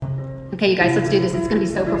Okay, you guys, let's do this. It's going to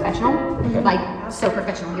be so professional. Like, so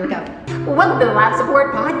professional. Here we go. Well, welcome to the Live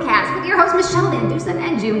Support Podcast with your hosts, Michelle Van Dusen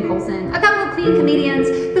and June Colson, a couple of clean comedians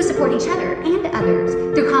who support each other and others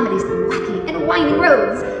through comedy's wacky and winding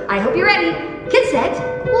roads. I hope you're ready. Get set.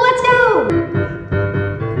 Let's go.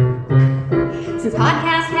 Since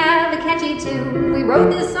podcasts have a catchy tune, we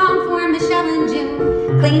wrote this song for Michelle and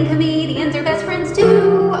June. Clean comedians are best friends too.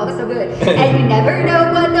 Oh, it's so good. And you never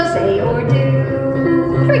know what they'll say or do.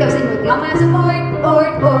 Here we go, sing with me on Live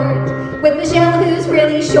Support, with Michelle who's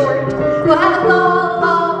really short. We'll have a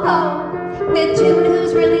ball, with June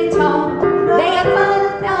who's really tall. They have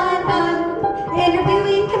fun,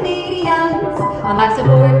 interviewing comedians on Live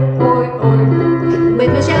Support,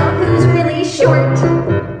 with Michelle who's really short.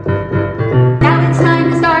 Now it's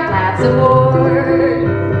time to start Live Support.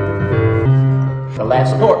 The Live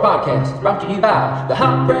Support Podcast is brought to you by the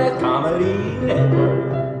Hot Breath Comedy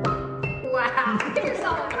Network. Wow, give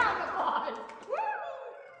yourself a round of applause.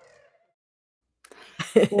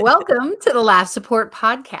 Welcome to the Live Support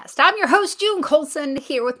Podcast. I'm your host, June Colson,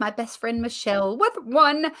 here with my best friend, Michelle, with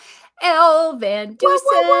one L Van Dusen.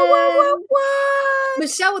 What?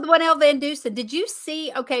 Michelle with one L Van Dusen. Did you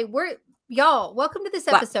see? Okay, y'all, welcome to this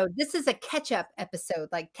episode. This is a catch-up episode,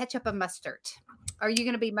 like ketchup and mustard. Are you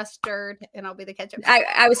going to be mustard and I'll be the ketchup?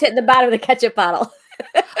 I was hitting the bottom of the ketchup bottle.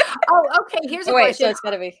 Oh, okay. Here's a question. So it's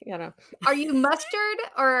got to be, Are you mustard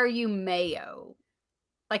or are you mayo?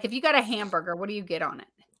 Like if you got a hamburger, what do you get on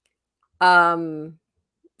it?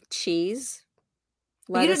 Cheese,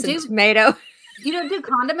 You lettuce, don't and do- tomato. You don't do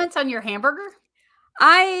condiments on your hamburger?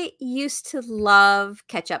 I used to love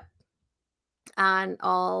ketchup on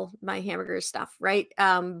all my hamburger stuff, right?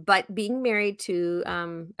 But being married to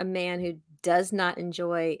a man who does not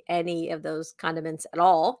enjoy any of those condiments at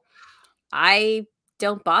all, I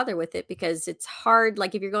don't bother with it because it's hard.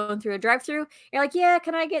 Like if you're going through a drive-through, you're like, yeah,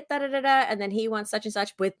 can I get da-da-da-da? And then he wants such and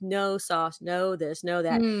such with no sauce, no this, no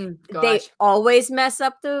that. They always mess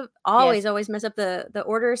up always mess up the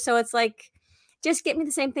order. So it's like, just get me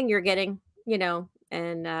the same thing you're getting,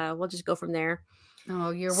 and we'll just go from there.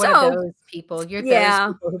 Oh, you're one of those people. You're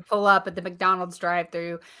those people who pull up at the McDonald's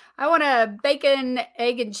drive-thru. I want a bacon,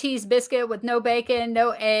 egg, and cheese biscuit with no bacon,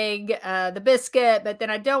 no egg, the biscuit, but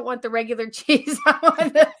then I don't want the regular cheese.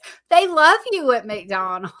 They love you at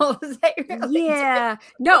McDonald's. They really do.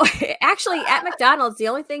 No, actually at McDonald's, the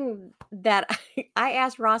only thing that I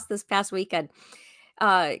asked Ross this past weekend,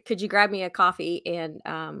 could you grab me a coffee and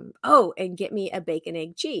get me a bacon,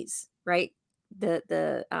 egg, cheese, right?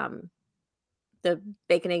 The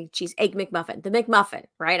bacon, egg, cheese, egg McMuffin, the McMuffin,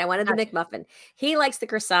 right? I wanted the McMuffin. He likes the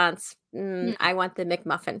croissants. I want the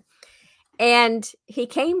McMuffin. And he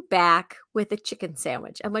came back with a chicken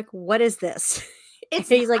sandwich. I'm like, what is this?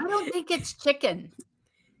 He's like, I don't think it's chicken.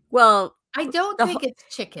 Well, I don't think it's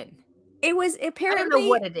chicken. It was apparently, I don't know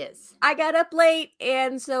what it is. I got up late,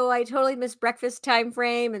 and so I totally missed breakfast time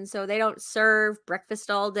frame. And so they don't serve breakfast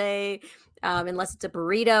all day. Unless it's a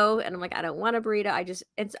burrito, and I'm like, I don't want a burrito.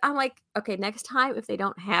 I'm like, okay, next time if they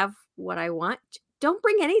don't have what I want, don't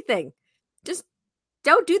bring anything. Just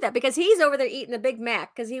don't do that because he's over there eating a Big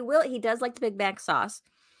Mac because he does like the Big Mac sauce.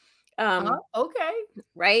 Okay,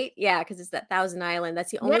 right? Yeah, because it's that Thousand Island. That's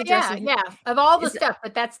the only dressing. Yeah. Of all the stuff,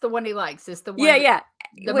 but that's the one he likes. Is the one. Yeah.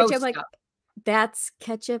 The Which most I'm like, stuff. That's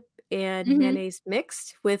ketchup and mayonnaise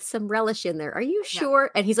mixed with some relish in there. Are you sure?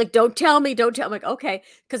 And he's like, don't tell me. I'm like, okay.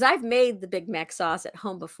 Because I've made the Big Mac sauce at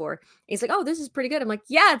home before. And he's like, oh, this is pretty good. I'm like,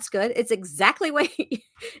 yeah, it's good. It's exactly what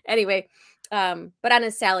anyway. But on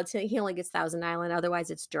his salad, he only gets Thousand Island. Otherwise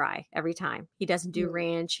it's dry every time. He doesn't do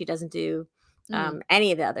ranch. He doesn't do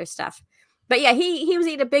any of the other stuff. But yeah, he was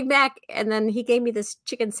eating a Big Mac and then he gave me this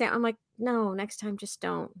chicken sandwich. I'm like, no, next time just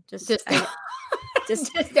don't. Just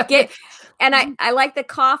get. And I like the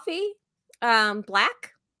coffee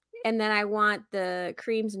black, and then I want the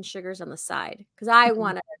creams and sugars on the side because I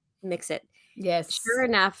want to mix it. Yes, sure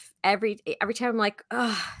enough, every time I'm like,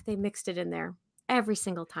 oh, they mixed it in there every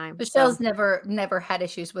single time. Michelle's never had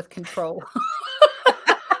issues with control.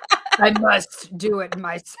 I must do it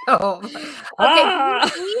myself. Okay, can you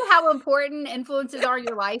see how important influences are in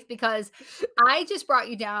your life? Because I just brought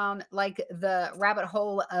you down like the rabbit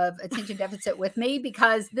hole of attention deficit with me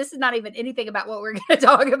because this is not even anything about what we're going to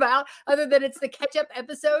talk about other than it's the catch-up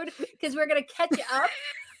episode because we're going to catch up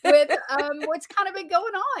with what's kind of been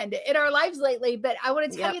going on in our lives lately. But I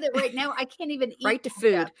want to tell you that right now, I can't even eat right to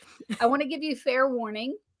food. I want to give you fair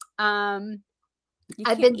warning.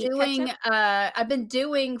 I've been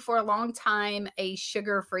doing for a long time a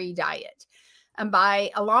sugar-free diet. And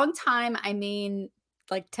by a long time, I mean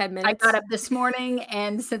like 10 minutes. I got up this morning,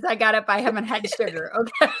 and since I got up, I haven't had sugar.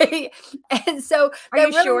 Okay. And so are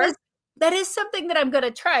you sure? that is something that I'm going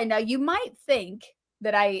to try. Now, you might think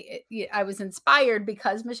that I was inspired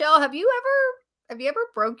because, Michelle, have you ever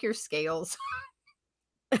broke your scales?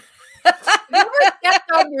 Have you ever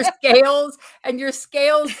stepped on your scales and your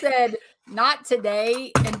scales said, "Not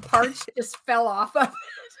today," and parts just fell off of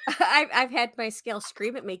it? I've had my scale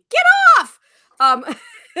scream at me, "Get off!"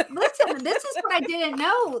 Listen, this is what I didn't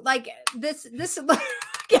know. Like this look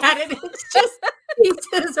at it. It's just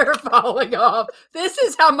pieces are falling off. This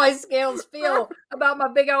is how my scales feel about my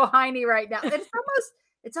big old hiney right now. It's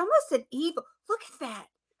almost an evil. Look at that.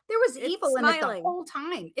 There was evil in it the whole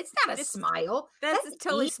time. It's not a smile. That's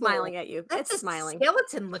totally evil. smiling at you. That's it's a smiling.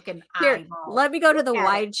 skeleton looking Here, eyeball. let me go to the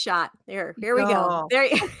wide shot. Here we go. There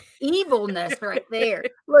Evilness right there.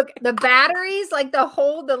 Look, the batteries, like the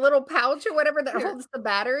little pouch or whatever that holds the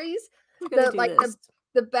batteries.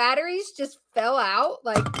 The batteries just fell out.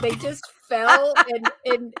 Like they just fell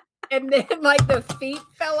and then like the feet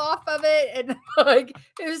fell off of it. And like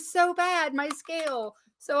it was so bad, my scale.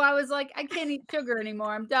 So I was like, I can't eat sugar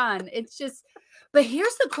anymore. I'm done. It's just, but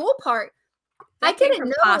here's the cool part. I didn't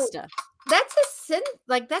know pasta. That's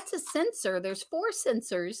a sensor. There's 4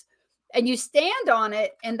 sensors and you stand on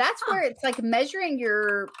it. And that's where it's like measuring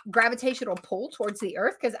your gravitational pull towards the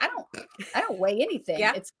earth. Cause I don't weigh anything.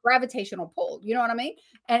 Yeah. It's gravitational pull. You know what I mean?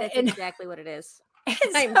 That's exactly what it is.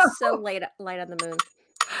 I'm so light on the moon.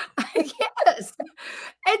 Yes.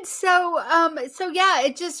 And so yeah,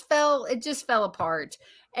 it just fell apart.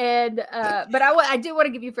 And but I do want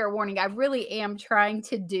to give you fair warning. I really am trying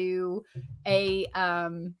to do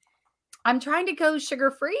I'm trying to go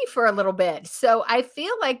sugar-free for a little bit. So I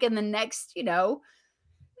feel like in the next,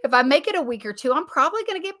 if I make it a week or 2, I'm probably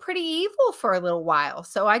going to get pretty evil for a little while.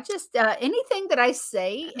 So I just anything that I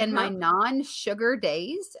say in my non-sugar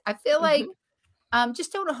days, I feel like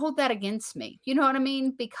just don't hold that against me. You know what I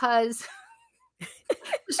mean? Because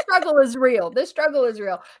the struggle is real. The struggle is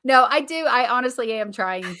real. No, I do. I honestly am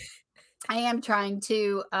trying. I am trying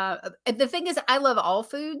to. The thing is, I love all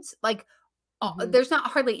foods. Like, there's not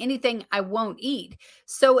hardly anything I won't eat.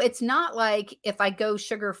 So it's not like if I go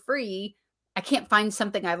sugar free, I can't find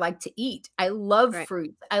something I like to eat. I love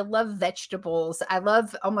fruits. I love vegetables. I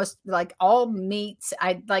love almost like all meats.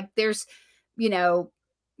 There's,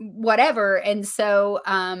 whatever. And so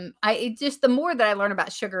the more that I learn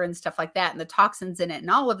about sugar and stuff like that and the toxins in it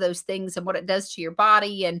and all of those things and what it does to your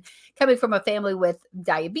body, and coming from a family with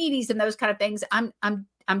diabetes and those kind of things, I'm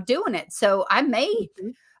doing it. So I may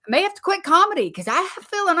have to quit comedy because I have a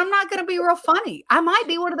feeling I'm not going to be real funny. I might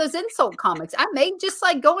be one of those insult comics. I may just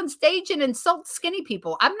like go on stage and insult skinny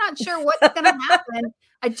people. I'm not sure what's going to happen.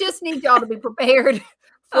 I just need y'all to be prepared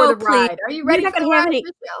for the ride. Are you ready for the ride,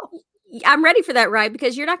 Michelle? I'm ready for that ride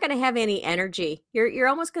because you're not going to have any energy. You're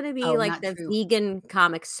almost going to be like the vegan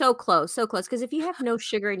comic. So close. Because if you have no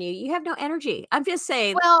sugar in you, you have no energy. I'm just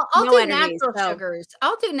saying. Well, I'll do natural sugars.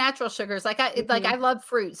 I'll do natural sugars. Like I love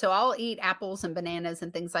fruit, so I'll eat apples and bananas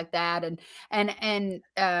and things like that. And I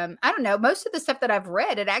don't know. Most of the stuff that I've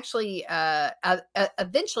read, it actually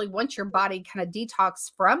eventually, once your body kind of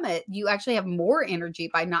detox from it, you actually have more energy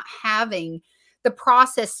by not having the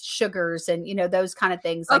processed sugars and those kind of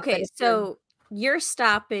things. Okay, so you're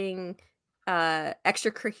stopping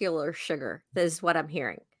extracurricular sugar is what I'm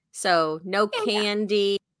hearing. So no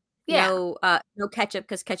candy, no ketchup,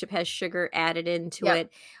 because ketchup has sugar added into it.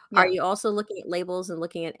 Are you also looking at labels and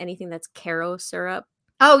looking at anything that's Caro syrup?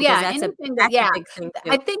 Oh yeah, that's a big thing too.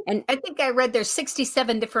 I think I read there's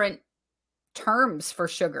 67 different terms for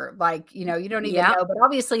sugar. Like you don't even know, but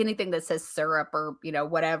obviously anything that says syrup or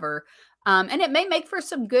whatever. And it may make for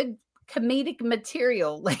some good comedic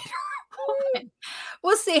material later on.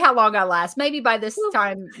 We'll see how long I last. Maybe by this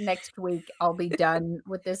time next week, I'll be done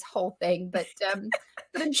with this whole thing. But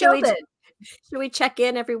until then, should we check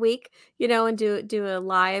in every week, and do a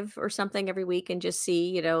live or something every week and just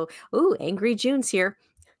see, ooh, Angry June's here.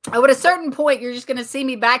 At a certain point, you're just going to see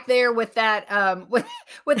me back there with that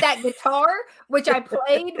with that guitar, which I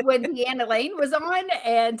played when Deanna Lane was on,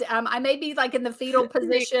 and I may be like in the fetal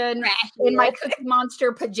position in my Cookie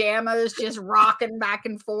Monster pajamas, just rocking back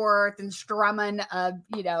and forth and strumming, a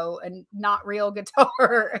not real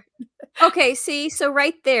guitar. Okay, see, so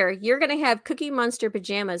right there, you're going to have Cookie Monster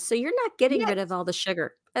pajamas, so you're not getting rid of all the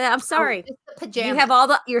sugar. I'm sorry. You have all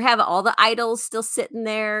the idols still sitting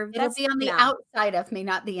there. It'll be on the outside of me,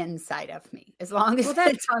 not the inside of me. As long as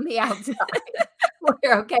it's on the outside,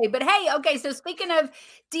 we're okay. But hey, okay. So speaking of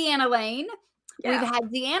Deanna Lane, We've had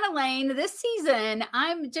Deanna Lane this season.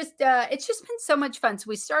 I'm just, it's just been so much fun. So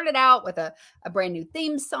we started out with a brand new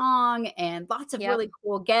theme song and lots of really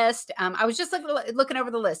cool guests. I was just looking over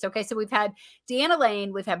the list. Okay. So we've had Deanna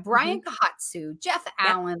Lane, we've had Brian Kahatsu, Jeff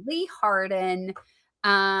Allen, Lee Harden,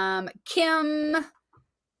 Kim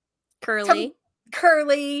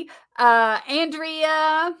Curly,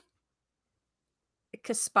 Andrea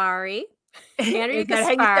Kaspari. Andrea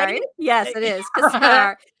Kaspari. Yes, it is.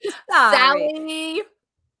 Kaspari. Sally.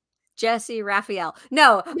 Jesse Raphael.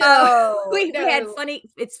 We had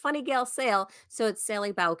it's Funny Gal Sale. So it's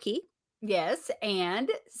Sally Bauke. Yes. And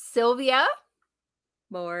Sylvia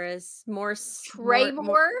Morrison.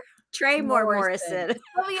 Trey Morrison.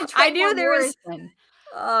 I knew there was.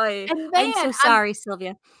 I'm so sorry,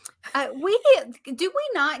 Sylvia. Do we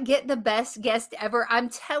not get the best guest ever? I'm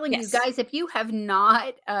telling you guys, if you have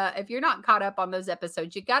not, if you're not caught up on those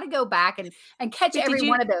episodes, you got to go back and catch every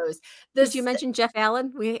one of those. Did you mention Jeff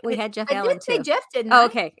Allen? We had Jeff Allen too. I did say Jeff, didn't I?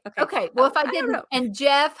 I? Okay. Well, if I didn't, and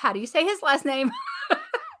Jeff, how do you say his last name?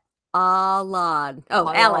 Alon.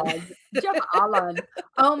 Alan. Jeff Allen.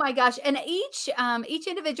 Oh my gosh. And each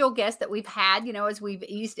individual guest that we've had, as we've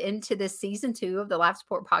eased into this season 2 of the Life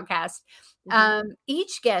Support Podcast,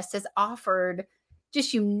 each guest has offered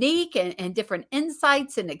just unique and different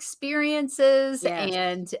insights and experiences.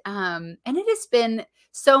 And it has been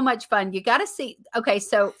so much fun. You got to see. Okay.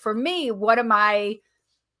 So for me,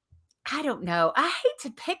 I don't know. I hate to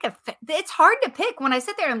pick it's hard to pick when I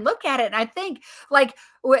sit there and look at it. And I think like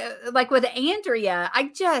with Andrea, I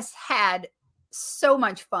just had so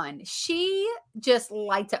much fun. She just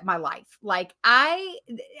lights up my life. Like I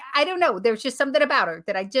don't know. There's just something about her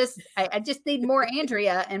that I just need more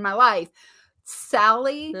Andrea in my life.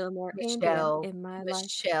 Sally, little more Michelle in my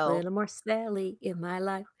life. Little more Sally in my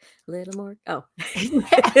life. Little more. Oh.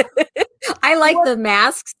 I like the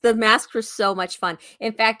masks. The masks were so much fun.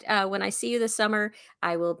 In fact, when I see you this summer,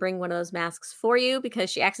 I will bring one of those masks for you because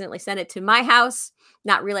she accidentally sent it to my house,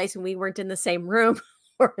 not realizing we weren't in the same room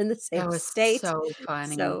or in the same state. So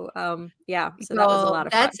funny. So, so that was a lot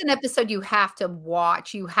of fun. That's an episode you have to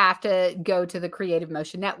watch. You have to go to the Creative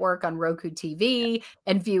Motion Network on Roku TV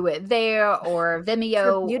and view it there, or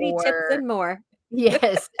Vimeo, for beauty tips and more.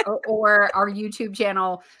 Yes, or our YouTube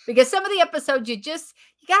channel, because some of the episodes you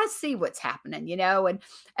got to see what's happening, and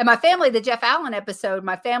my family, the Jeff Allen episode,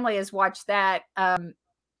 my family has watched that.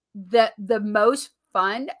 The most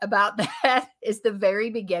fun about that is the very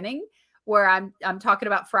beginning where I'm talking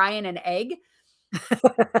about frying an egg.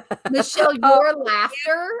 Michelle, your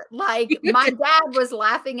laughter, like my dad was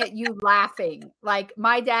laughing at you laughing. Like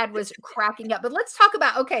my dad was cracking up. But let's talk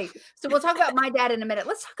about, so we'll talk about my dad in a minute.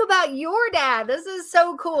 Let's talk about your dad. This is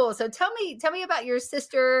so cool. So tell me about your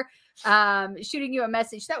sister shooting you a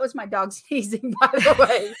message. That was my dog sneezing, by the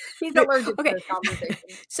way. He's allergic to this conversation.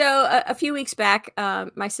 So a few weeks back,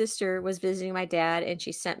 my sister was visiting my dad and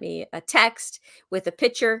she sent me a text with a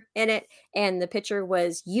picture in it. And the picture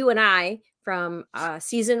was you and I from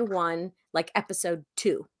season 1, like episode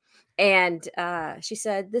 2. And she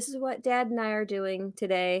said, "This is what Dad and I are doing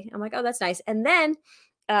today." I'm like, "Oh, that's nice." And then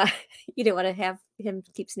you didn't want to have him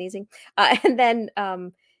keep sneezing. And then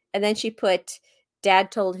she put,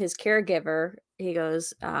 "Dad told his caregiver," he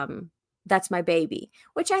goes, "that's my baby,"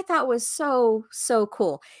 which I thought was so, so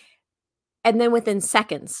cool. And then within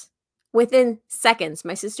seconds, my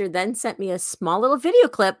sister then sent me a small little video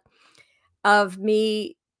clip of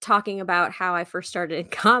me talking about how I first started in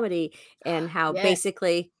comedy and how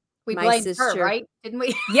basically we my blamed sister, her, right? Didn't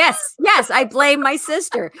we? Yes, I blame my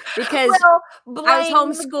sister because I was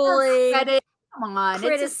homeschooling, come on,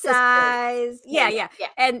 criticized. Yeah.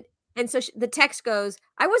 And so the text goes,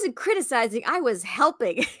 "I wasn't criticizing, I was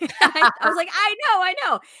helping." I was like, I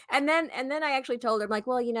know. And then I actually told her, I'm like,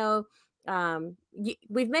 "Well,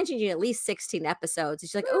 we've mentioned you in at least 16 episodes." And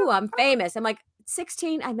she's like, "Oh, I'm famous." I'm like,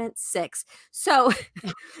 16? I meant 6. So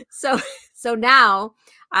now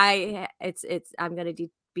I'm going to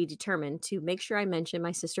be determined to make sure I mention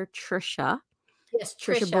my sister Trisha. Yes,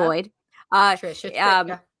 Trisha Boyd.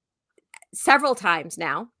 Trisha. Several times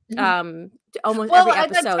now. Almost every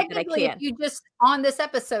episode that I can. If you just on this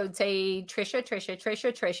episode say Trisha, Marsha,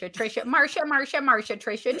 Trisha.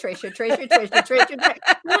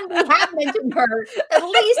 When we have mentioned her at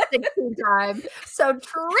least 16 times. So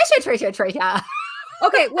Trisha.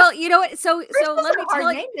 Okay, well, you know what? So let me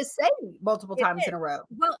tell you, name to say multiple times in a row.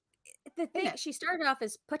 Well, the thing, she started off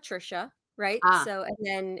as Patricia, right? So and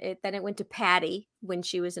then it went to Patty when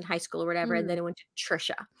she was in high school or whatever, and then it went to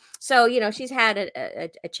Trisha. So she's had a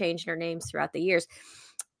change in her names throughout the years.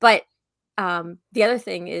 But the other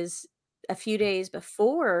thing is, a few days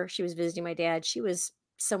before she was visiting my dad, she was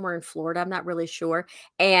somewhere in Florida. I'm not really sure.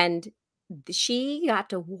 And she got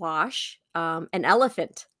to wash an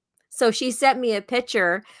elephant. So she sent me a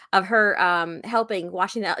picture of her helping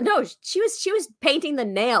washing the. No, she was painting the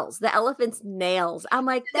nails, the elephant's nails. I'm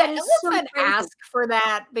like, The that is so elephant crazy. asked for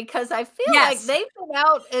that because I feel like Yes. they've been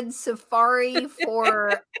out in safari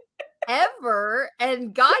for ever,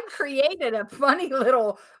 and God created a funny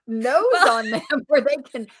little nose Well- on them where they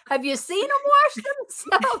can. Have you seen them wash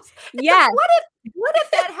themselves? It's Yes. like, what if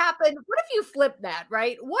that happened? What if you flipped that,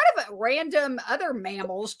 right? What if random other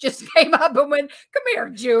mammals just came up and went, "Come here,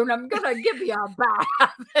 June, I'm gonna give you a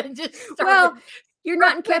bath," and just started. Well, you're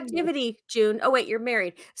not in scrubbing you. captivity, June. Oh wait, you're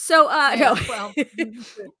married. So Yeah, no. well, I'm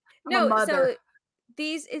a No, mother. so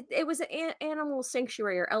it was an animal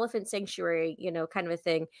sanctuary or elephant sanctuary, kind of a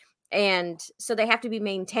thing. And so they have to be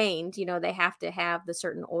maintained, they have to have the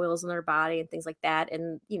certain oils in their body and things like that.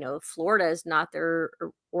 And, Florida is not their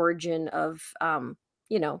origin of,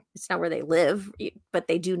 it's not where they live, but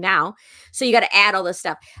they do now. So you got to add all this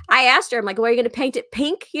stuff. I asked her, I'm like, well, are you going to paint it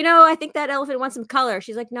pink? I think that elephant wants some color.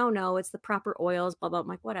 She's like, no, it's the proper oils, blah, blah. I'm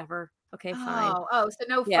like, whatever. Okay, fine. So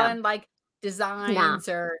no Yeah. fun like designs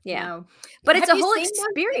or Yeah. no. But it's Have a you whole seen those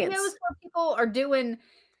experience. videos where people are doing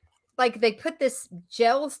like they put this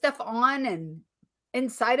gel stuff on and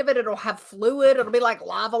inside of it it'll have fluid. It'll be like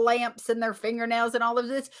lava lamps in their fingernails and all of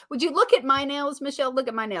this. Would you look at my nails, Michelle? Look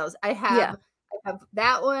at my nails. I have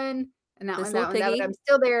that one and that This one, little that one. piggy? I'm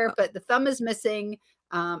still there, but the thumb is missing.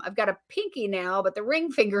 I've got a pinky nail, but the ring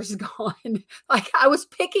finger's gone. Like I was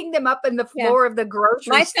picking them up in the Yeah. floor of the grocery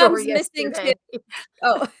My store thumb's missing too. yesterday.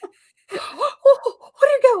 Oh,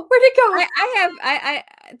 Where'd it go? Where'd it go? I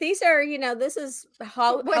these are, this is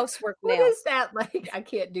housework What nails. is that like? I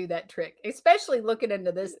can't do that trick, especially looking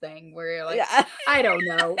into this thing where you're like, Yeah. I don't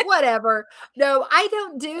know, whatever. No, I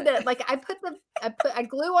don't do that. Like I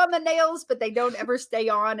glue on the nails, but they don't ever stay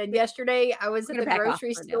on. And yesterday I was at Gonna the back off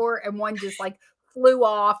grocery for now. store and one just like flew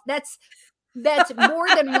off. That's more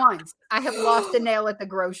than once I have lost a nail at the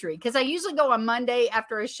grocery because I usually go on Monday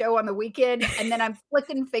after a show on the weekend and then I'm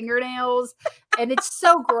flicking fingernails and it's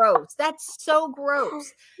so gross. That's so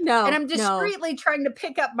gross. No. And I'm no. discreetly trying to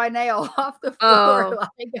pick up my nail off the floor. Oh,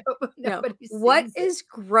 Like I hope no. nobody What sees it. is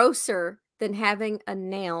grosser than having a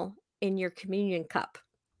nail in your communion cup?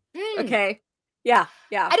 Okay. Yeah.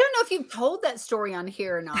 Yeah. I don't know if you've told that story on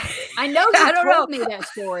here or not. I know you I don't told know. me that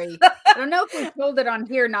story. I don't know if we've told it on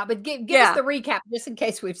here or not, but give Yeah. us the recap just in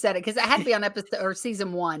case we've said it because it had to be on episode or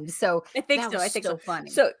season 1. So I think that so. was I think so so. funny.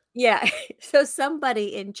 So yeah. So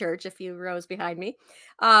somebody in church, a few rows behind me,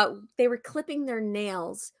 they were clipping their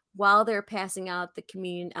nails while they're passing out the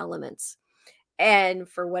communion elements. And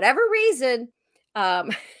for whatever reason,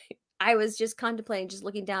 I was just contemplating, just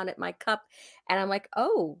looking down at my cup, and I'm like,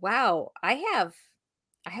 oh wow, I have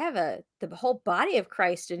the whole body of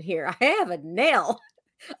Christ in here. I have a nail.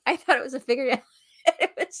 I thought it was a fingernail.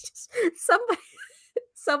 It was just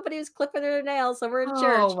somebody was clipping their nails over in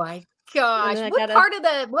church. Oh my gosh. then I What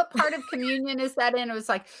gotta- part of communion is that in? It was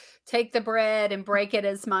like take the bread and break it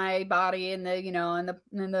as my body and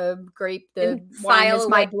the grape, the And wine file is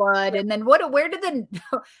my away. blood. And then where did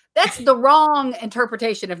that's the wrong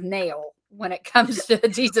interpretation of nail when it comes to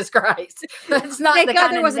Jesus Christ. That's not Thank the God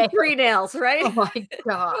kind there of wasn't nail. 3 nails, right? Oh my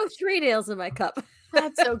gosh. Oh, 3 nails in my cup.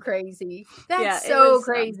 That's so crazy. That's Yeah, it so was,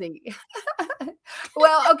 crazy.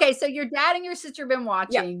 Well, okay. So your dad and your sister have been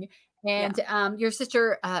watching, and your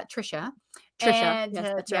sister Trisha. Trisha. And,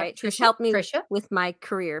 Yes, that's yeah, right. She's Trisha. helped me Trisha. with my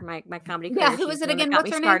career, my comedy career. Yeah, who She's is the it one that again? got What's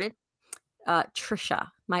me her name? started. Trisha,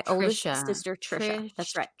 my oldest Trisha. sister, Trisha.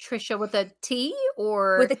 That's right. Trisha with a T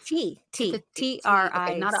or With a T. With a T. T.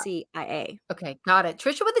 Okay, not a- TRICIA. Okay, got it.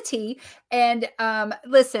 Trisha with a T. And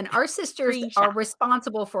listen, our sisters Trisha. are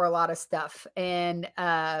responsible for a lot of stuff. And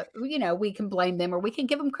we can blame them or we can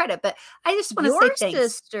give them credit. But I just want to Your say thanks,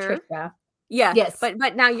 sister- Trisha. Yeah. Yes.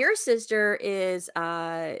 But now your sister is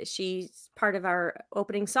she's part of our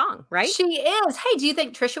opening song, right? She is. Hey, do you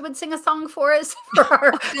think Trisha would sing a song for us for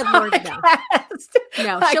our Good Lord, no. podcast?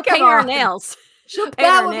 No, Like, she'll come paint her on. nails. She'll paint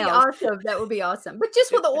That her would be nails. awesome. That would be awesome. But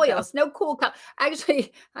just with the oils, no cool.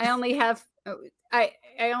 Actually, I only have I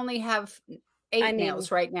only have 8 I mean,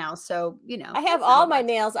 nails right now. So I have that's all not my much.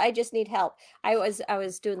 nails. I just need help. I was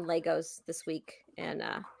doing Legos this week and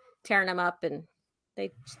tearing them up, and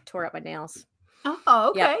they tore up my nails. Oh,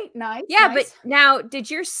 okay, Yep. nice. Yeah, nice. but now, did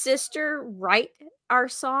your sister write our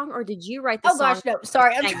song, or did you write the Oh song? gosh, no!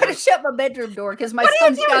 Sorry, I'm Thank trying you. to shut my bedroom door because my What are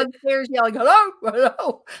you son's downstairs yelling, "Hello,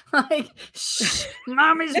 hello!" Like, shh,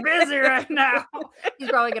 mommy's busy right now. He's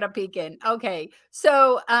probably gonna peek in. Okay,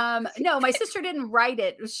 so no, my sister didn't write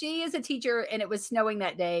it. She is a teacher, and it was snowing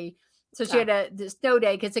that day, So she had the snow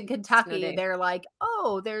day because in Kentucky day. they're like,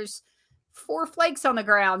 oh, there's 4 flakes on the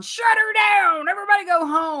ground. Shut her down. Everybody go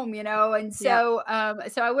home, you know? And so,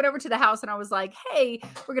 so I went over to the house and I was like, hey,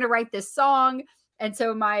 we're going to write this song. And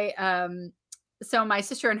so my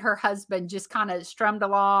sister and her husband just kind of strummed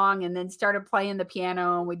along and then started playing the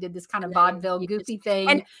piano. And we did this kind of vaudeville goofy thing.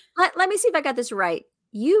 And let me see if I got this right.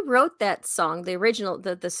 You wrote that song, the original,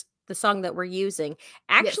 the song that we're using,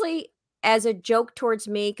 actually as a joke towards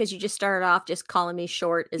me, because you just started off just calling me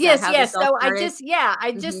short. Is that how this all So started?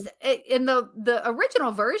 I just in the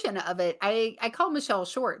original version of it, I called Michelle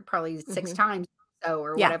short probably 6 times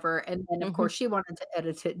or whatever, and then of course she wanted to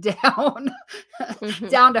edit it down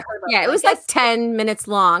down to her level. Yeah, it was like 10 minutes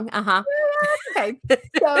long. Okay.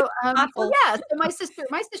 So so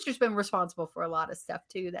my sister's been responsible for a lot of stuff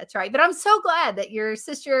too. That's right. But I'm so glad that your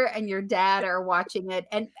sister and your dad are watching it.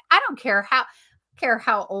 And I don't care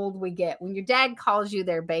how old we get. When your dad calls you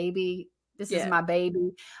their baby, this is my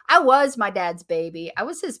baby. I was my dad's baby. I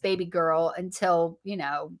was his baby girl until,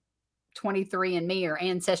 23andMe or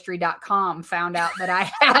Ancestry.com found out that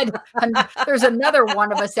I had, there's another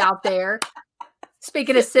one of us out there.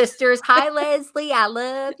 Speaking of sisters, hi, Leslie. I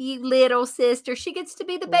love you, little sister. She gets to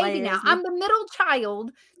be the baby now. I'm the middle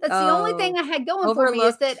child. That's the only thing I had going for me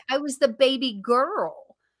is that I was the baby girl.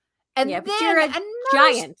 And then but you're a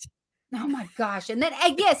giant. Oh my gosh. And then,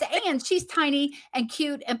 yes, and she's tiny and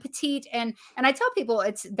cute and petite. And I tell people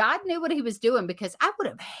it's God knew what he was doing, because I would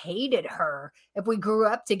have hated her if we grew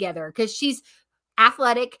up together, because she's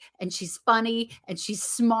athletic and she's funny and she's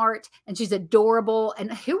smart and she's adorable.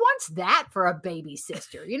 And who wants that for a baby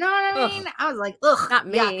sister? You know what I mean? I was like, ugh, not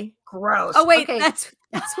me. Yuck, gross. Oh, wait, that's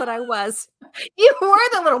what I was. You were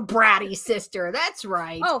the little bratty sister. That's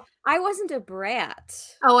right. Oh, I wasn't a brat.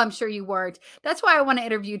 Oh, I'm sure you weren't. That's why I want to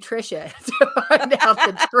interview Trisha to find out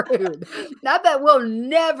the truth. I bet we'll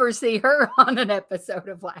never see her on an episode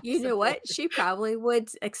of Last You know what? She probably would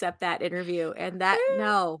accept that interview. And that,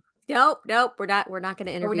 nope. We're not going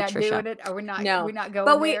to interview Trisha. We're not doing it. We're not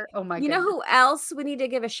going there. Oh my God. You know who else we need to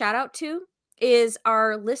give a shout out to is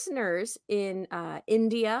our listeners in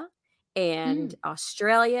India and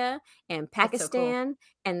Australia and Pakistan.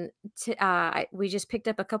 And we just picked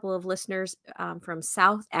up a couple of listeners from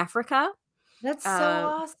South Africa. That's so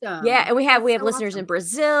awesome. Yeah, and we have listeners in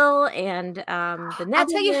Brazil and the Netherlands. I'll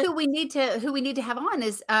tell you who we need to have on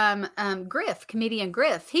is Griff, comedian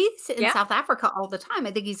Griff. He's in South Africa all the time.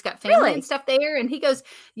 I think he's got family and stuff there, and he goes,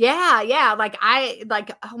 like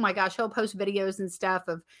oh my gosh, he'll post videos and stuff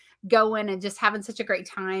of going and just having such a great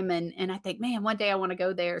time, and I think, man, one day I want to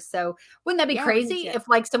go there. So wouldn't that be crazy if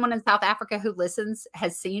like someone in South Africa who listens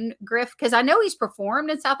has seen Griff? Because I know he's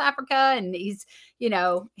performed in South Africa, and he's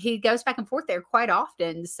he goes back and forth there quite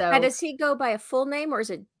often. So does he go by a full name, or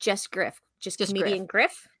is it just Griff? Just comedian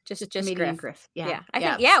Griff? Just comedian Griff. I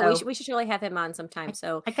think we should really have him on sometime.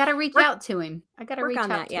 So I gotta reach out to him. I gotta reach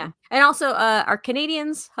out to him. And also our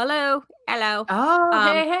Canadians, hello.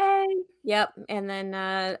 Oh, hey. Yep. And then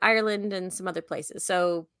Ireland and some other places.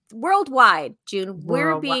 So worldwide, June.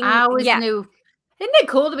 I always knew. Isn't it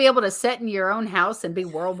cool to be able to sit in your own house and be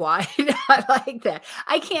worldwide? I like that.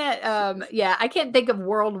 I can't think of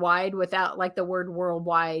worldwide without like the word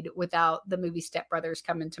worldwide without the movie Step Brothers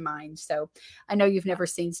coming to mind. So I know you've never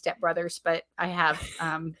seen Step Brothers, but I have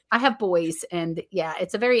boys, and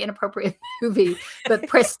it's a very inappropriate movie, but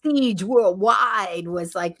Prestige Worldwide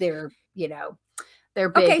was like their big.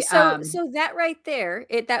 Okay. So that right there,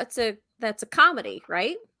 that's a comedy,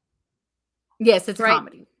 right? Yes, it's a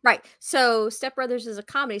comedy. Right. So Step Brothers is a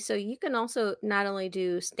comedy. So you can also not only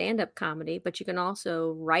do stand-up comedy, but you can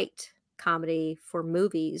also write comedy for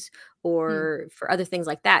movies or for other things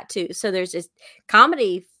like that too. So there's this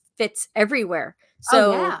comedy fits everywhere.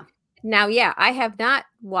 So now, I have not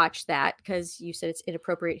watched that because you said it's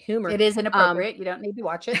inappropriate humor. It is inappropriate. You don't need to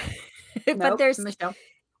watch it. But there's Michelle.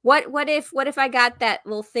 What if I got that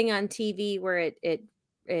little thing on TV where it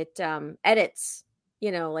edits,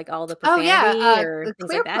 like all the profanity or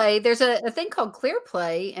things like that? ClearPlay. There's a thing called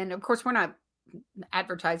ClearPlay, and of course we're not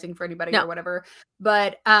advertising for anybody or whatever.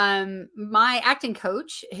 But my acting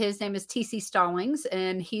coach, his name is TC Stallings,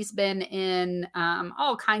 and he's been in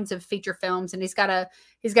all kinds of feature films, and he's got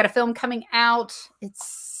a film coming out.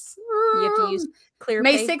 It's you have to use ClearPlay?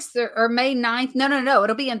 May 6th or May 9th. No.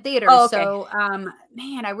 It'll be in theaters. Oh, okay. So,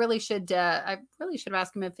 man, I really should have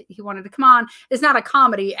asked him if he wanted to come on. It's not a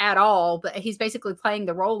comedy at all, but he's basically playing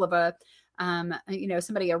the role of a,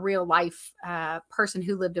 somebody, a real life person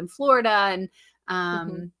who lived in Florida. And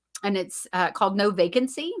and it's called No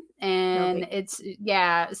Vacancy, and it's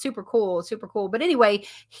super cool, super cool. But anyway,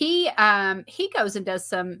 he goes and does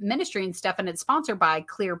some ministry and stuff, and it's sponsored by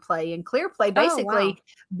Clear Play, and Clear Play basically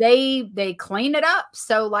they clean it up.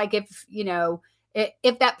 So like if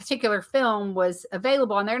if that particular film was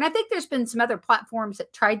available on there, and I think there's been some other platforms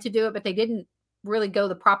that tried to do it, but they didn't really go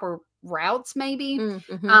the proper routes maybe.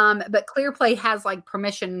 But ClearPlay has like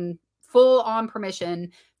full on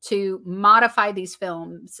permission to modify these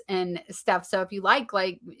films and stuff. So if you like,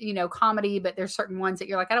 comedy, but there's certain ones that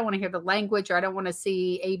you're like, I don't want to hear the language, or I don't want to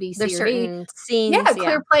see A, B, C, or D. Scenes. Yeah,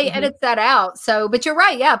 ClearPlay edits that out. So, but you're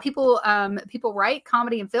right. Yeah, people write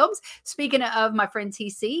comedy and films. Speaking of my friend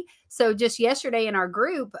TC, so just yesterday in our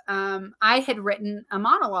group, I had written a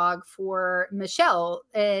monologue for Michelle,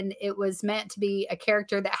 and it was meant to be a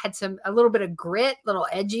character that had a little bit of grit, little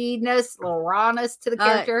edginess, little rawness to the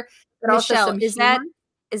character. But Michelle, also some humor.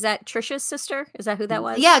 Is that Trisha's sister? Is that who that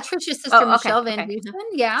was? Yeah, Trisha's sister, Michelle Van okay. Dusen.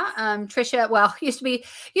 Yeah, Trisha. Well, used to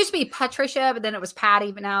be Patricia, but then it was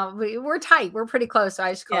Patty. But now we're tight. We're pretty close. So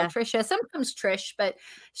I just call her Trisha. Sometimes Trish, but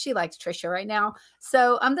she likes Trisha right now.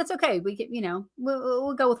 So that's okay. We get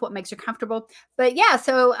we'll go with what makes her comfortable. But yeah,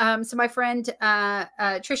 so my friend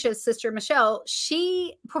Trisha's sister Michelle,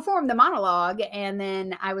 she performed the monologue, and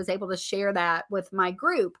then I was able to share that with my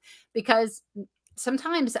group, because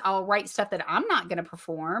sometimes I'll write stuff that I'm not going to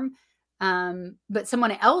perform, but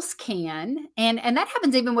someone else can. And that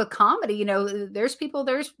happens even with comedy. There's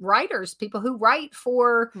writers, people who write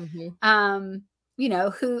for, who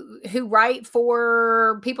write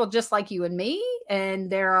for people just like you and me.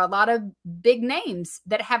 And there are a lot of big names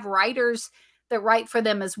that have writers that write for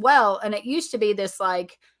them as well. And it used to be this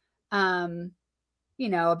like, a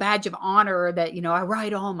badge of honor that, I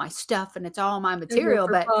write all my stuff and it's all my material,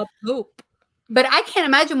 but I can't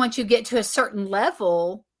imagine once you get to a certain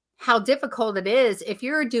level, how difficult it is if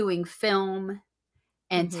you're doing film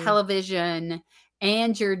and television,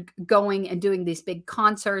 and you're going and doing these big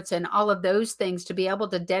concerts and all of those things, to be able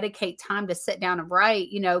to dedicate time to sit down and write,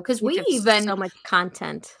 because we even so much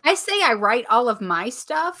content. I say I write all of my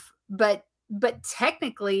stuff, but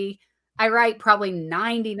technically I write probably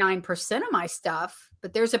 99% of my stuff,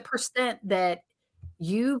 but there's a percent that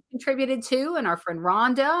you contributed to, and our friend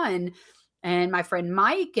Rhonda and my friend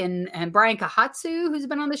Mike and Brian Kahatsu, who's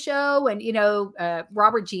been on the show, and,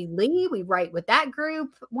 Robert G. Lee, we write with that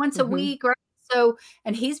group once a week, right? So,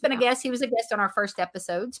 and he's been a guest. He was a guest on our first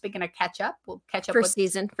episode. Speaking of catch up, we'll catch up. First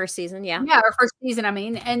season. Yeah. Yeah. Our first season. I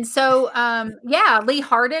mean, and so, Lee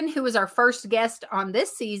Harden, who was our first guest on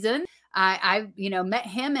this season, I met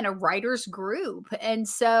him in a writer's group. And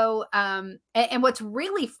so, and what's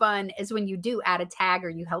really fun is when you do add a tag or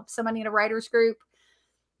you help somebody in a writer's group,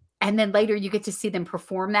 and then later you get to see them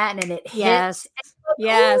perform that, and it hits.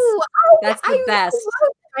 Yes. That's the best.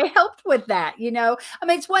 I helped with that, I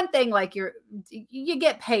mean, it's one thing like you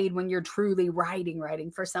get paid when you're truly writing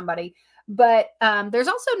for somebody, but there's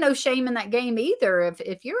also no shame in that game either.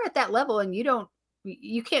 If you're at that level and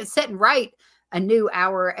you can't sit and write a new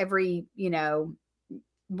hour every,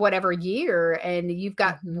 whatever year, and you've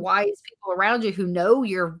got wise people around you who know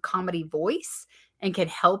your comedy voice and can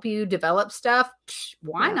help you develop stuff,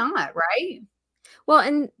 why not, right? Well,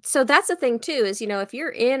 and so that's the thing too, is, if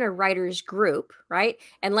you're in a writer's group, right?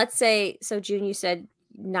 And let's say, so June, you said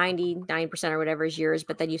 99% or whatever is yours,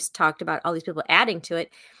 but then you talked about all these people adding to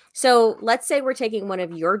it. So let's say we're taking one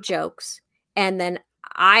of your jokes, and then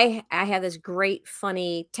I have this great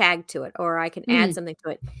funny tag to it, or I can add something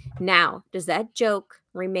to it. Now, does that joke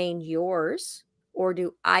remain yours, or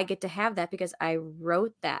do I get to have that because I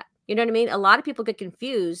wrote that? You know what I mean? A lot of people get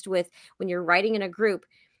confused with when you're writing in a group.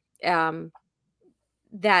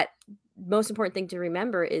 That most important thing to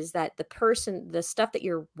remember is that the stuff that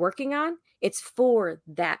you're working on, it's for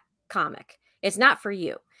that comic. It's not for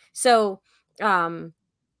you. So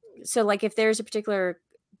like if there's a particular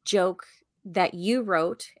joke that you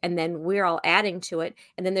wrote, and then we're all adding to it,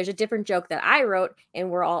 and then there's a different joke that I wrote, and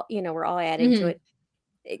we're all adding to it.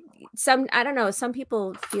 I don't know, some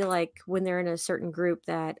people feel like when they're in a certain group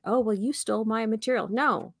that, oh, well, you stole my material.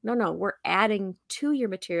 No, we're adding to your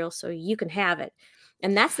material so you can have it.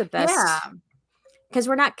 And that's the best, because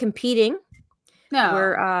we're not competing. No,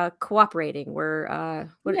 we're cooperating. We're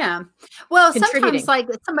well, sometimes like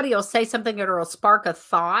somebody will say something that will spark a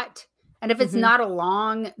thought, and if it's not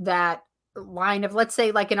along that line of, let's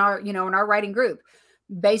say, like in our in our writing group,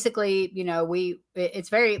 basically, it's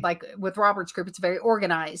very, like with Robert's group, it's very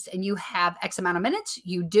organized, and you have X amount of minutes,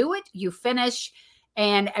 you do it, you finish,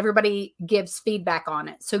 and everybody gives feedback on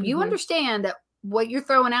it. So you understand that what you're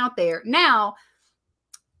throwing out there now.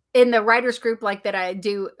 in the writers group like that I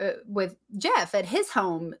do with Jeff at his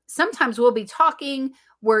home, sometimes we'll be talking,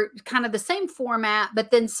 we're kind of the same format,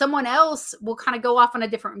 but then someone else will kind of go off in a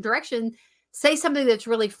different direction, say something that's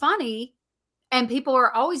really funny, and people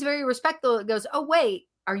are always very respectful. It goes, oh, wait,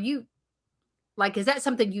 are you like, is that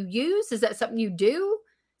something you use? Is that something you do?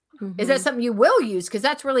 Is that something you will use? Because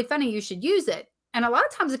that's really funny. You should use it. And a lot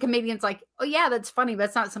of times the comedian's like, oh, yeah, that's funny. But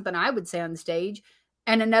that's not something I would say on stage.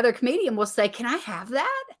 And another comedian will say, can I have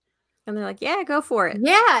that? And they're like, yeah, go for it.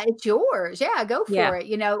 Yeah, it's yours. Yeah, go for it.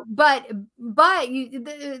 You know, but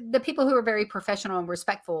the people who are very professional and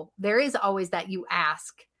respectful, there is always that you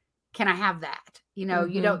ask, can I have that? You know,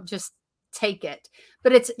 you don't just take it.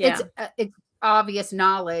 But it's obvious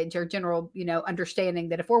knowledge or general, you know, understanding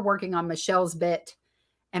that if we're working on Michelle's bit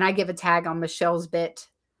and I give a tag on Michelle's bit,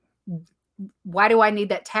 why do I need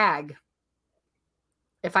that tag?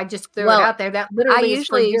 If I just throw it out there, that literally is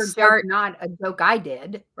for your joke, not a joke I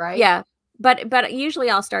did, right? Yeah, but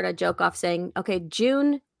usually I'll start a joke off saying, okay,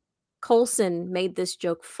 June Colson made this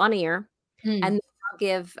joke funnier, and then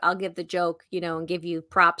I'll give the joke, you know, and give you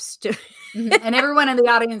props to. And everyone in the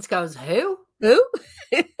audience goes, who?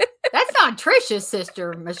 That's not Trisha's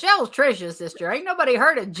sister. Michelle's Trisha's sister. Ain't nobody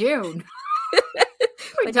heard of June.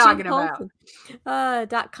 What are you talking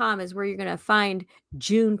about? .com is where you're going to find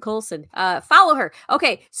June Colson. Follow her.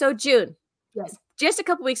 Okay. So June, yes, just a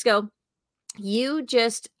couple weeks ago, you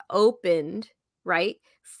just opened, right,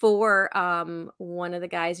 for one of the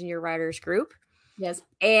guys in your writers group. Yes.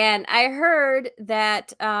 And I heard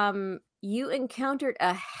that you encountered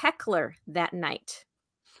a heckler that night.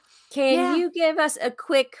 Can you give us a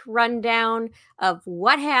quick rundown of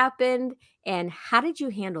what happened and how did you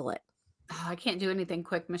handle it? Oh, I can't do anything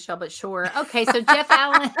quick, Michelle, but sure. Okay, so Jeff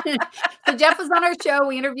Allen. So Jeff was on our show.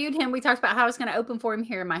 We interviewed him. We talked about how I was going to open for him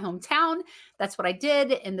here in my hometown. That's what I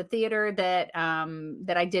did in the theater that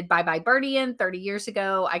I did Bye Bye Birdie in 30 years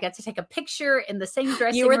ago. I got to take a picture in the same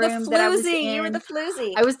dressing room that I was in. You were the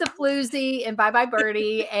floozy. I was the floozy in Bye Bye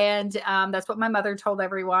Birdie, and that's what my mother told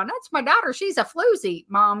everyone. That's my daughter. She's a floozy.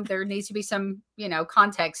 Mom, there needs to be some, you know,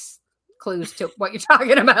 context clues to what you're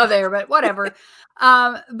talking about there, but whatever.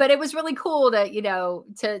 But it was really cool to, you know,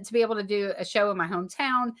 to be able to do a show in my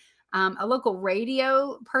hometown. A local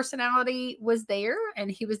radio personality was there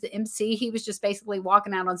and he was the MC. He was just basically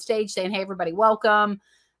walking out on stage saying, hey, everybody, welcome.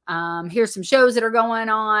 Here's some shows that are going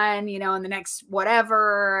on, you know, in the next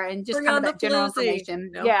whatever, and just kind of that general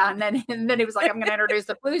information. Nope. Yeah. And then he was like, I'm going to introduce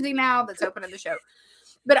the floozy now that's opening the show.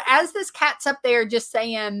 But as this cat's up there just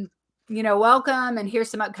saying, you know, welcome, and here's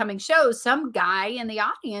some upcoming shows, some guy in the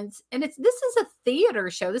audience, and this is a theater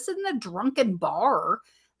show. This isn't a drunken bar.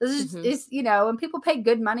 This is, you know, and people pay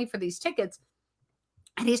good money for these tickets.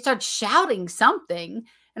 And he starts shouting something.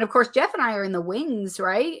 And of course, Jeff and I are in the wings,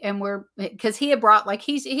 right? And because he had brought, like,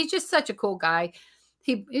 he's just such a cool guy.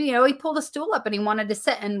 He, you know, he pulled a stool up and he wanted to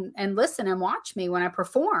sit and listen and watch me when I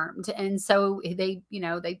performed. And so they, you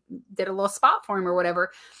know, they did a little spot for him or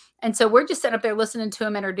whatever. And so we're just sitting up there listening to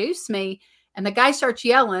him introduce me. And the guy starts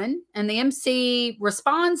yelling and the MC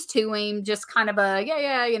responds to him just kind of a,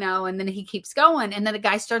 yeah, you know, and then he keeps going. And then the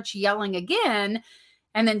guy starts yelling again.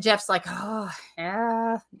 And then Jeff's like, oh,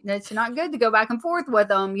 yeah, it's not good to go back and forth with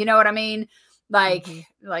them. You know what I mean? Like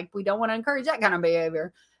we don't want to encourage that kind of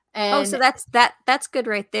behavior. And so that's good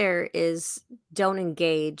right there is don't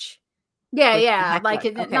engage. Yeah. Like,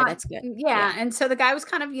 okay, that's good. Yeah. And so the guy was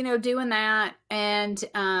kind of, you know, doing that. And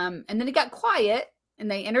then he got quiet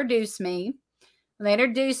and they introduced me. When they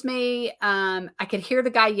introduced me, I could hear the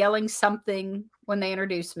guy yelling something when they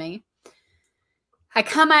introduced me. I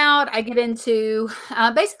come out, I get into,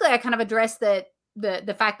 basically I kind of addressed that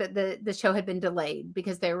the fact that the show had been delayed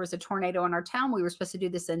because there was a tornado in our town. We were supposed to do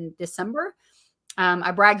this in December.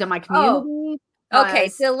 I bragged on my community.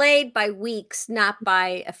 Okay, delayed by weeks, not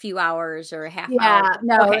by a few hours or a half hour.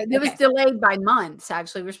 No, it was delayed by months,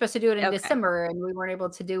 actually. We were supposed to do it in December, and we weren't able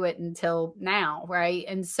to do it until now, right?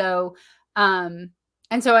 And so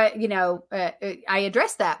I, you know, I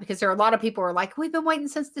addressed that because there are a lot of people who are like, we've been waiting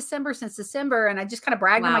since December. And I just kind of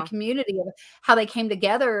bragged on my community of how they came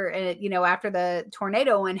together, and, you know, after the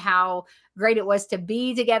tornado and how great it was to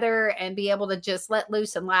be together and be able to just let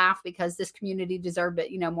loose and laugh because this community deserved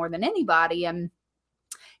it, you know, more than anybody. And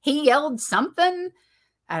he yelled something.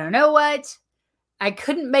 I don't know what. I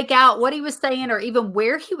couldn't make out what he was saying or even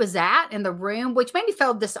where he was at in the room, which made me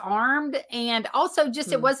feel disarmed. And also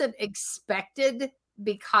just it wasn't expected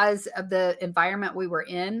because of the environment we were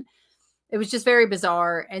in. It was just very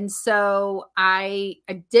bizarre. And so I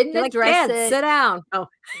didn't address it. Sit down. Oh,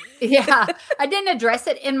 yeah. I didn't address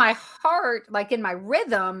it in my heart. Like in my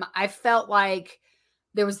rhythm, I felt like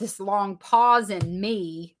there was this long pause in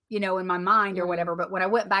me in my mind or whatever. But when I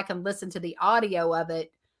went back and listened to the audio of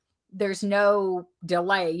it, there's no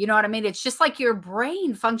delay. You know what I mean? It's just like your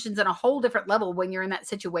brain functions in a whole different level when you're in that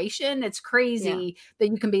situation. It's crazy that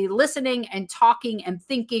you can be listening and talking and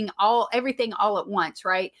thinking everything all at once.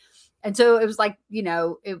 Right. And so it was like,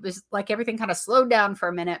 it was like everything kind of slowed down for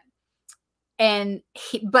a minute. And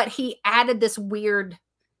but he added this weird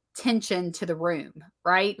tension to the room,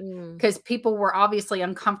 right? Because people were obviously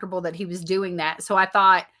uncomfortable that he was doing that. So I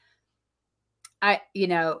thought,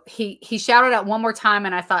 he shouted out one more time,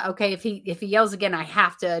 and I thought, okay, if he yells again, I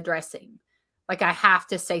have to address him. Like, I have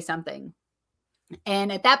to say something.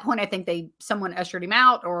 And at that point, I think someone ushered him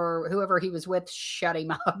out, or whoever he was with shut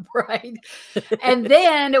him up, right? And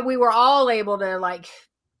then we were all able to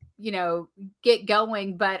get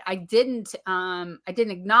going, but I didn't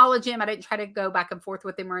acknowledge him. I didn't try to go back and forth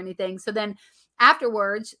with him or anything. So then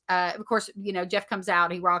afterwards, of course, Jeff comes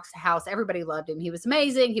out, he rocks the house. Everybody loved him. He was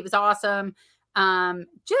amazing. He was awesome.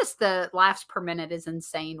 Just the laughs per minute is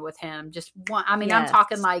insane with him. Just one, I'm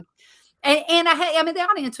talking like, and the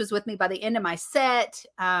audience was with me by the end of my set.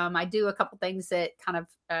 I do a couple things that kind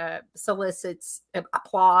of solicits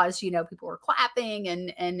applause, people were clapping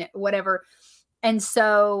and whatever. And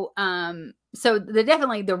so,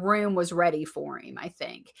 definitely the room was ready for him, I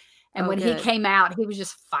think. And when he came out, he was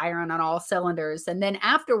just firing on all cylinders. And then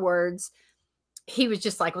afterwards, he was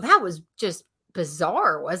just like, well, that was just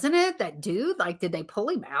bizarre, wasn't it? That dude, like, did they pull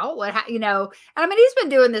him out? And I mean, he's been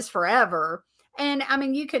doing this forever. And I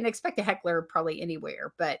mean, you can expect a heckler probably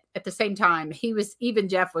anywhere, but at the same time,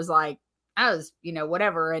 Jeff was like, I was,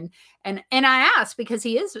 whatever. And I asked because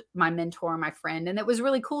he is my mentor, my friend. And it was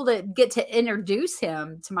really cool to get to introduce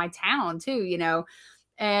him to my town too,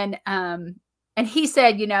 and he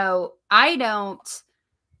said, I don't,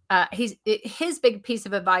 his big piece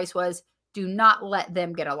of advice was, do not let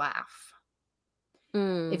them get a laugh.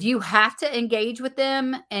 If you have to engage with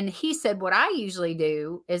them. And he said, what I usually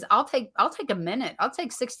do is I'll take a minute, I'll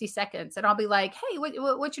take 60 seconds and I'll be like, hey,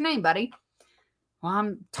 what's your name, buddy? Well,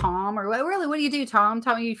 I'm Tom, or what do you do, Tom?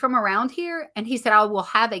 Tom, are you from around here? And he said, I will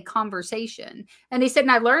have a conversation. And he said,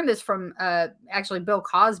 and I learned this from actually Bill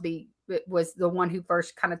Cosby was the one who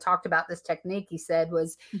first kind of talked about this technique. He said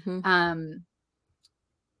was,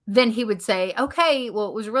 then he would say, okay, well,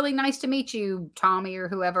 it was really nice to meet you, Tommy, or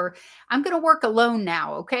whoever. I'm going to work alone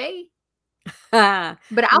now. Okay. But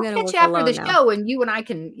I'll catch you after the show and you and I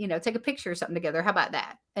can, take a picture or something together. How about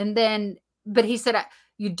that? And then, but he said,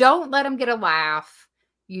 you don't let them get a laugh.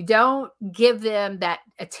 You don't give them that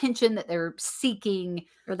attention that they're seeking.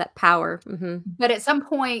 Or that power. But at some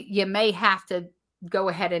point, you may have to go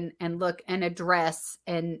ahead and look and address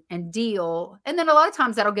and deal. And then a lot of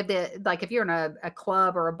times that'll give if you're in a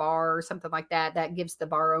club or a bar or something like that, that gives the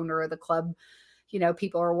bar owner or the club,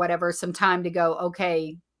 people or whatever, some time to go,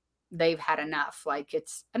 okay, they've had enough. Like,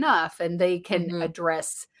 it's enough. And they can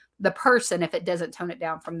address the person if it doesn't tone it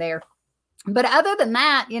down from there. But other than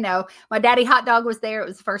that, my daddy Hot Dog was there. It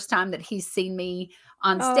was the first time that he's seen me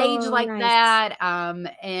on stage that.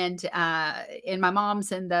 And my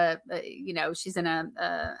mom's in she's in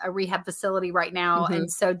a rehab facility right now.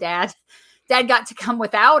 And so dad got to come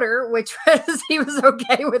without her, which he was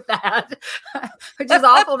okay with that, which is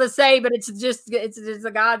awful to say, but it's just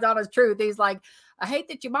the God's honest truth. He's like, I hate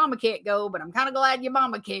that your mama can't go, but I'm kind of glad your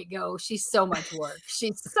mama can't go. She's so much work.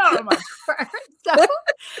 She's so much work. So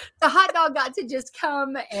the Hot Dog got to just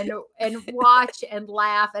come and watch and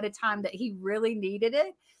laugh at a time that he really needed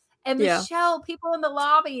it. And Michelle, people in the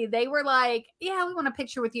lobby, they were like, yeah, we want a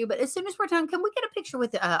picture with you. But as soon as we're done, can we get a picture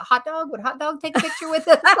with Hot Dog? Would Hot Dog take a picture with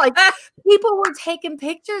us? Like, people were taking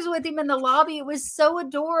pictures with him in the lobby. It was so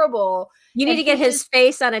adorable. You need to get his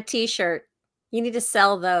face on a t-shirt. You need to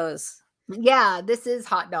sell those. Yeah, this is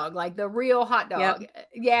Hot Dog, like the real Hot Dog. Yep.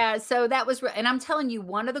 Yeah, so that was, and I'm telling you,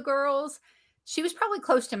 one of the girls, she was probably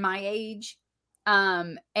close to my age.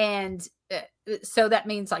 And so that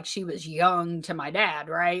means like she was young to my dad,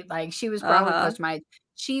 right? Like she was probably close to my age.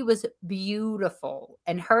 She was beautiful.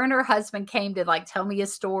 And her husband came to like tell me a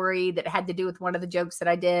story that had to do with one of the jokes that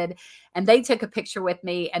I did. And they took a picture with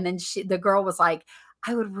me. And then the girl was like,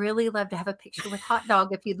 I would really love to have a picture with Hot Dog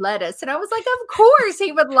if you'd let us. And I was like, of course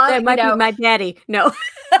he would love it. That might be my daddy. No.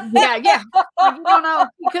 Yeah. You don't know.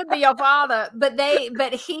 He could be your father. But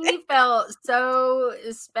he felt so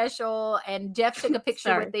special. And Jeff took a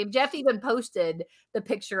picture with him. Jeff even posted the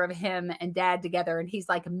picture of him and dad together. And he's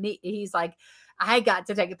like, I got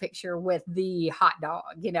to take a picture with the Hot Dog,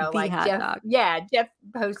 Jeff. Yeah, Jeff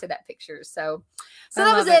posted that picture. So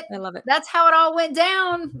that was it. I love it. That's how it all went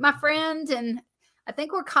down, my friend. And I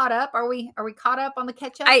think we're caught up. Are we caught up on the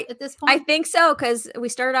ketchup at this I point? think so, because we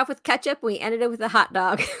started off with ketchup, we ended it with a hot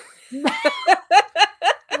dog.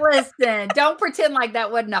 Listen, don't pretend like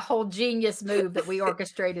that wasn't a whole genius move that we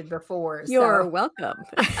orchestrated before. You're so. welcome.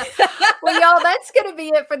 Well, y'all, that's going to be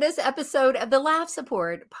it for this episode of the Laugh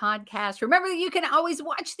Support Podcast. Remember that you can always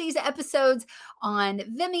watch these episodes on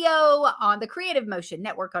Vimeo, on the Creative Motion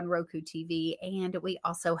Network on Roku TV, and we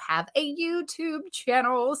also have a YouTube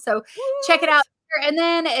channel. So check it out. And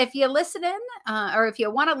then if you're listening, or if you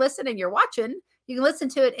want to listen and you're watching, you can listen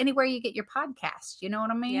to it anywhere you get your podcast. You know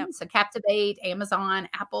what I mean? Yep. So Captivate, Amazon,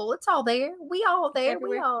 Apple, it's all there. We all there.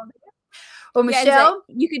 Everywhere. We all there. Well, Yeah, and Michelle,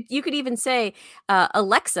 you could even say,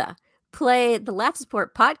 Alexa, play the Laugh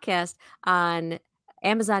Support Podcast on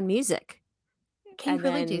Amazon Music. can you and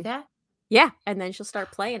really do then- that? Yeah, and then she'll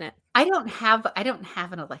start playing it. I don't have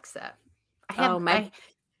an Alexa. I have Oh, my-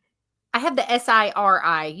 I have the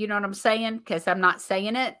SIRI. You know what I'm saying? Because I'm not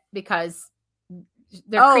saying it because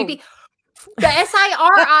they're Oh. creepy. The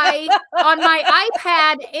SIRI on my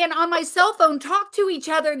iPad and on my cell phone talked to each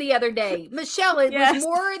other the other day. Michelle, it Yes. was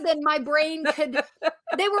more than my brain could.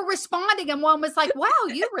 They were responding, and one was like, "Wow,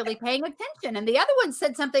 you're really paying attention," and the other one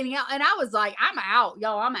said something else, and I was like, "I'm out,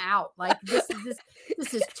 y'all. I'm out. Like this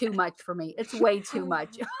is too much for me. It's way too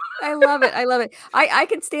much." I love it. I love it. I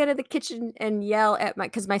can stand in the kitchen and yell at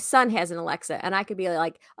because my son has an Alexa, and I could be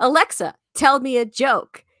like, Alexa, tell me a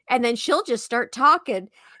joke. And then she'll just start talking,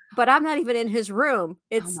 but I'm not even in his room.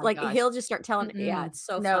 It's my like gosh. he'll just start telling. Yeah, Mm-mm. it's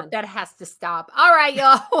so No, fun. that has to stop. All right,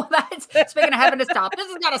 y'all. Well, that's speaking of having to stop. This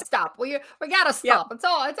has got to stop. We got to stop. It's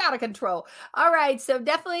out of control. All right, so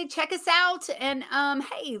definitely check us out, and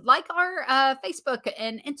hey, like our Facebook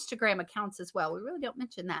and Instagram accounts as well. We really don't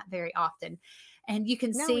mention that very often, and you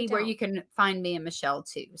can No, see we where don't. you can find me and Michelle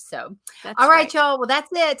too. So, That's all right, y'all. Well, that's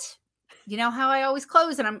it. You know how I always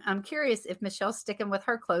close, and I'm curious if Michelle's sticking with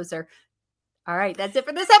her closer. All right, that's it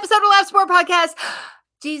for this episode of Laugh Support Podcast.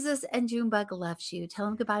 Jesus and Junebug loves you. Tell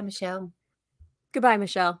him goodbye, Michelle. Goodbye,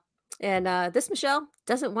 Michelle. And this Michelle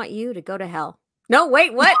doesn't want you to go to hell. No,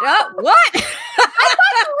 wait, what? What?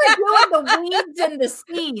 We're doing the weeds and the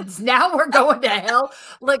seeds. Now we're going to hell.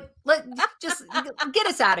 Look, just get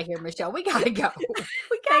us out of here, Michelle. We gotta go.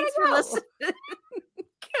 We gotta Thanks for go. listening.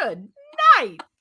 Good night.